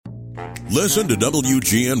Listen to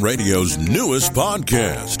WGN Radio's newest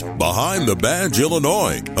podcast, Behind the Badge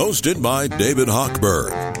Illinois, hosted by David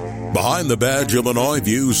Hochberg. Behind the Badge Illinois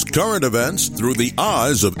views current events through the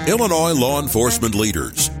eyes of Illinois law enforcement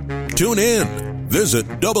leaders. Tune in. Visit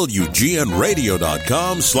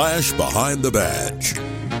WGNradio.com/Behind the Badge.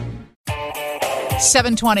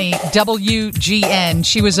 720 WGN.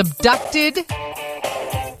 She was abducted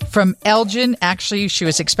from Elgin. Actually, she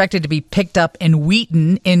was expected to be picked up in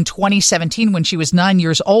Wheaton in 2017 when she was 9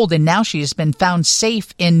 years old, and now she has been found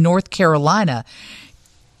safe in North Carolina.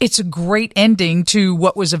 It's a great ending to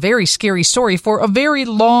what was a very scary story for a very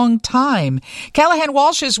long time. Callahan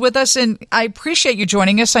Walsh is with us, and I appreciate you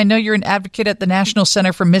joining us. I know you're an advocate at the National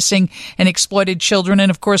Center for Missing and Exploited Children, and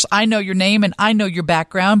of course, I know your name and I know your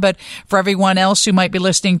background, but for everyone else who might be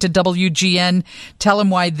listening to WGN, tell them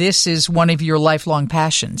why this is one of your lifelong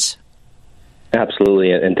passions.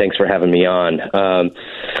 Absolutely, and thanks for having me on.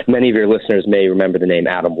 Many of your listeners may remember the name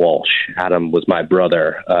Adam Walsh. Adam was my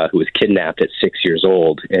brother who was kidnapped at 6 years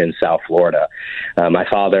old in South Florida. My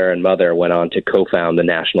father and mother went on to co-found the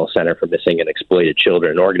National Center for Missing and Exploited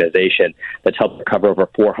Children, an organization that's helped recover over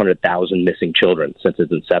 400,000 missing children since its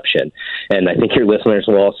inception. And I think your listeners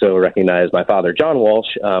will also recognize my father, John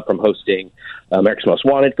Walsh, from hosting America's Most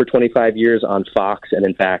Wanted for 25 years on Fox, and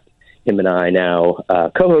in fact, him and I now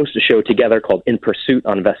co-host a show together called In Pursuit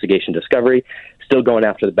on Investigation Discovery, still going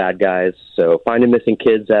after the bad guys. So finding missing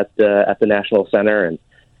kids at the National Center and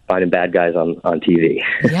finding bad guys on TV.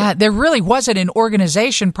 Yeah, there really wasn't an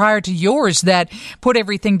organization prior to yours that put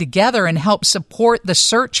everything together and helped support the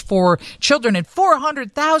search for children. And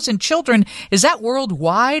 400,000 children, is that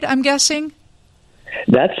worldwide, I'm guessing?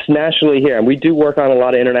 That's nationally here, and we do work on a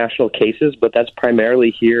lot of international cases, but that's primarily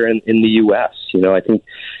here in the U.S. You know, I think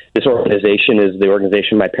this organization is the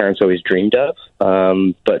organization my parents always dreamed of,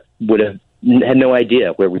 but had no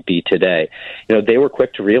idea where we'd be today. You know, they were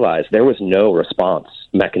quick to realize there was no response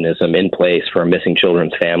mechanism in place for missing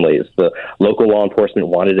children's families. The local law enforcement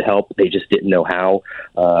wanted to help. They just didn't know how.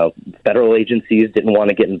 Federal agencies didn't want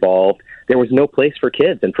to get involved. There was no place for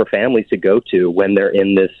kids and for families to go to when they're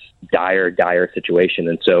in this dire situation.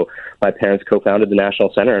 And so my parents co-founded the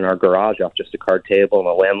National Center in our garage off just a card table and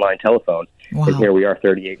a landline telephone. Wow. And here we are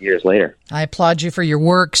 38 years later. I applaud you for your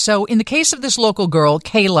work. So in the case of this local girl,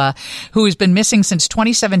 Kayla, who has been missing since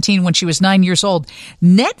 2017 when she was 9 years old,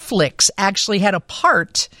 Netflix actually had a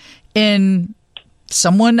part in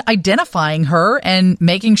someone identifying her and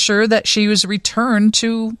making sure that she was returned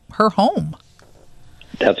to her home.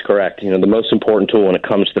 That's correct. You know, the most important tool when it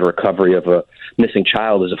comes to the recovery of a missing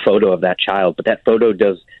child is a photo of that child, but that photo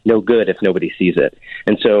does no good if nobody sees it.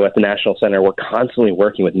 And so at the National Center, we're constantly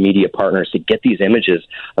working with media partners to get these images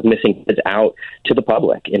of missing kids out to the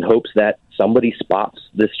public in hopes that somebody spots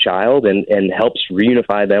this child and helps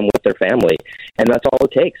reunify them with their family. And that's all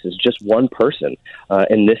it takes is just one person.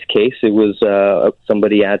 In this case, it was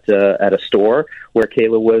somebody at a store where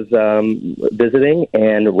Kayla was visiting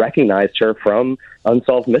and recognized her from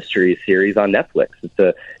Unsolved Mysteries series on Netflix. It's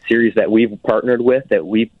a series that we've partnered with, that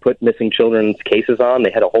we put missing children's cases on.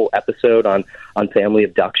 They had a whole episode on family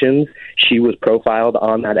abductions. She was profiled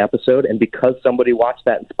on that episode, and because somebody watched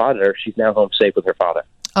that and spotted her, she's now home safe with her father.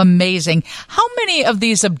 Amazing. How many of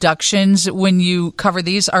these abductions, when you cover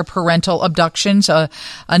these, are parental abductions, a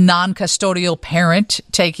non-custodial parent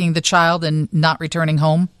taking the child and not returning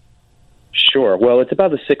home? Sure. Well, it's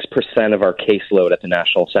about the 6% of our caseload at the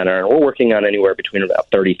National Center, and we're working on anywhere between about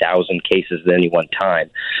 30,000 cases at any one time.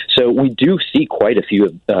 So we do see quite a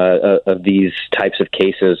few of these types of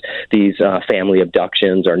cases, these family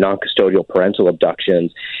abductions or non-custodial parental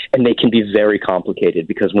abductions, and they can be very complicated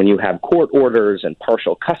because when you have court orders and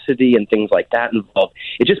partial custody and things like that involved,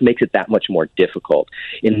 it just makes it that much more difficult.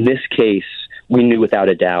 In this case, we knew without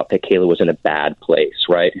a doubt that Kayla was in a bad place,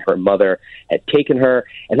 right? Her mother had taken her,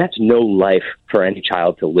 and that's no life for any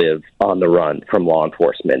child to live on the run from law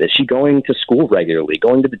enforcement. Is she going to school regularly,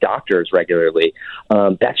 going to the doctors regularly?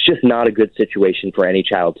 That's just not a good situation for any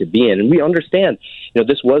child to be in. And we understand, you know,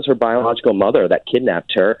 this was her biological mother that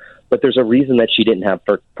kidnapped her, but there's a reason that she didn't have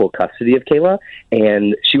full custody of Kayla,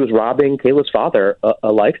 and she was robbing Kayla's father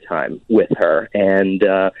a lifetime with her. And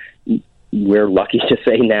we're lucky to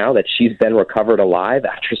say now that she's been recovered alive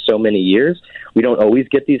after so many years. We don't always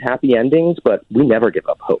get these happy endings, but we never give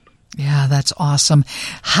up hope. Yeah, that's awesome.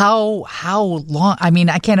 How long? I mean,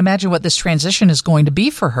 I can't imagine what this transition is going to be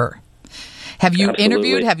for her. Have you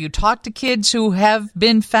interviewed, have you talked to kids who have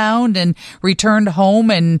been found and returned home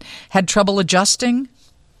and had trouble adjusting?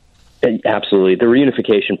 Absolutely. The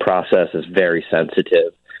reunification process is very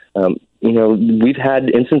sensitive. You know, we've had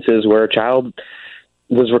instances where a child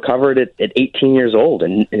was recovered at 18 years old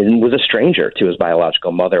and was a stranger to his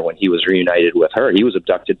biological mother when he was reunited with her. He was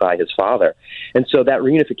abducted by his father. And so that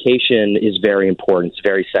reunification is very important. It's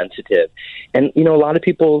very sensitive. And, a lot of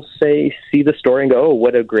people see the story and go, oh,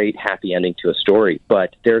 what a great happy ending to a story.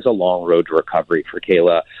 But there's a long road to recovery for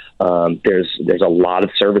Kayla. There's a lot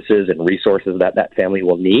of services and resources that family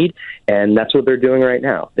will need, and that's what they're doing right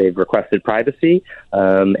now. They've requested privacy,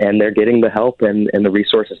 and they're getting the help and the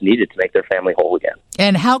resources needed to make their family whole again.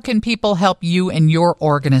 And how can people help you and your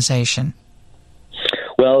organization?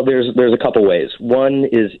 Well, there's a couple ways. One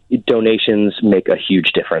is donations make a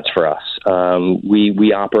huge difference for us.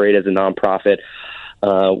 We operate as a nonprofit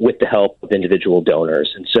with the help of individual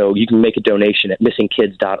donors. And so you can make a donation at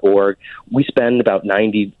missingkids.org. We spend about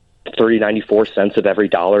 94 cents of every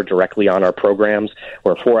dollar directly on our programs.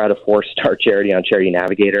 We're a 4 out of 4 star charity on Charity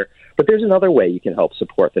Navigator. But there's another way you can help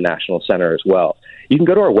support the National Center as well. You can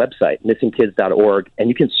go to our website, missingkids.org, and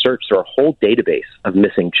you can search through a whole database of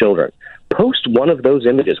missing children. Post one of those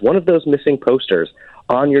images, one of those missing posters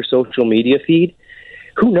on your social media feed.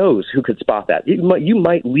 Who knows who could spot that? You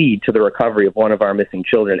might lead to the recovery of one of our missing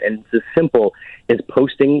children. And it's as simple as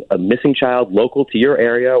posting a missing child local to your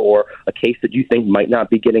area or a case that you think might not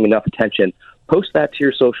be getting enough attention. Post that to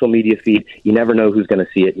your social media feed. You never know who's going to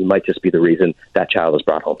see it. You might just be the reason that child is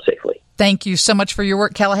brought home safely. Thank you so much for your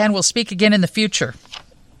work, Callahan. We'll speak again in the future.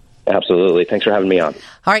 Absolutely. Thanks for having me on.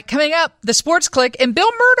 All right, coming up, the Sports Click and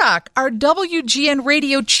Bill Murdoch, our WGN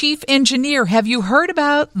Radio Chief Engineer. Have you heard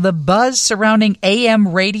about the buzz surrounding AM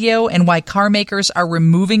radio and why car makers are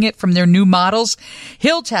removing it from their new models?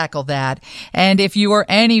 He'll tackle that. And if you are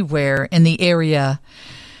anywhere in the area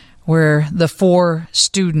where the 4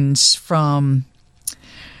 students from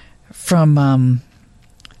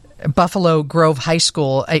Buffalo Grove High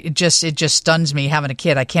School, it just stuns me having a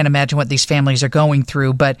kid. I can't imagine what these families are going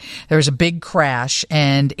through, but there's a big crash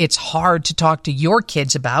and it's hard to talk to your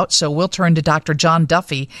kids about. So we'll turn to Dr. John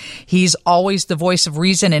Duffy. He's always the voice of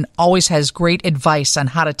reason and always has great advice on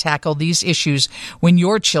how to tackle these issues when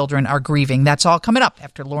your children are grieving. That's all coming up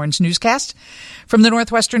after Lauren's newscast from the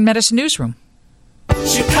Northwestern Medicine Newsroom.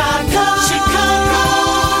 Chicago.